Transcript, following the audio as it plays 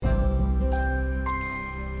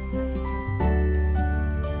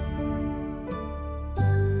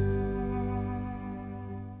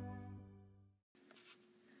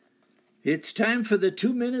It's time for the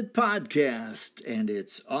 2-Minute Podcast, and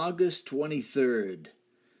it's August 23rd.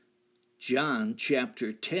 John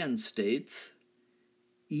chapter 10 states,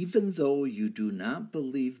 "Even though you do not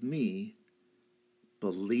believe me,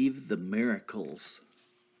 believe the miracles."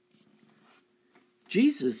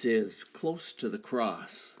 Jesus is close to the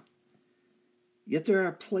cross, yet there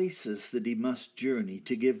are places that he must journey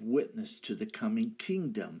to give witness to the coming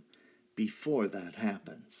kingdom before that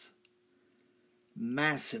happens.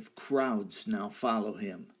 Massive crowds now follow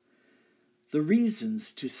him. The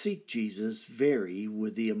reasons to seek Jesus vary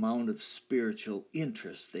with the amount of spiritual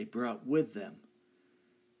interest they brought with them.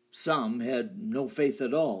 Some had no faith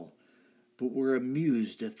at all, but were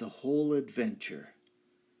amused at the whole adventure.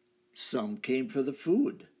 Some came for the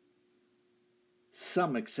food.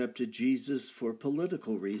 Some accepted Jesus for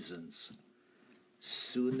political reasons.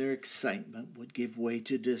 Soon their excitement would give way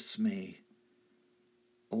to dismay.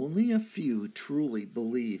 Only a few truly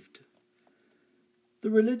believed. The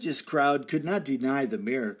religious crowd could not deny the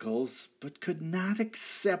miracles, but could not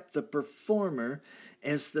accept the performer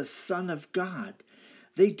as the Son of God.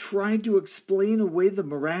 They tried to explain away the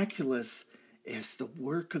miraculous as the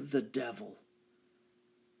work of the devil.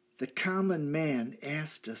 The common man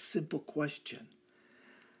asked a simple question: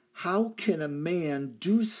 how can a man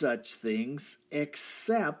do such things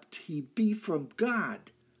except he be from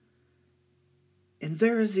God? And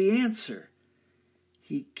there is the answer.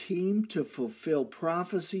 He came to fulfill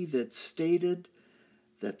prophecy that stated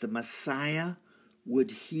that the Messiah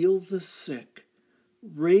would heal the sick,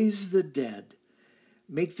 raise the dead,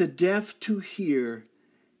 make the deaf to hear,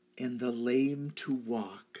 and the lame to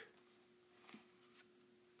walk.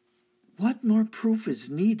 What more proof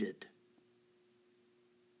is needed?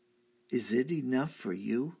 Is it enough for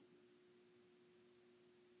you?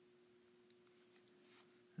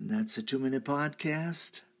 And that's a 2-Minute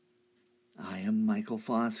Podcast. I am Michael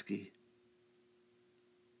Foskey.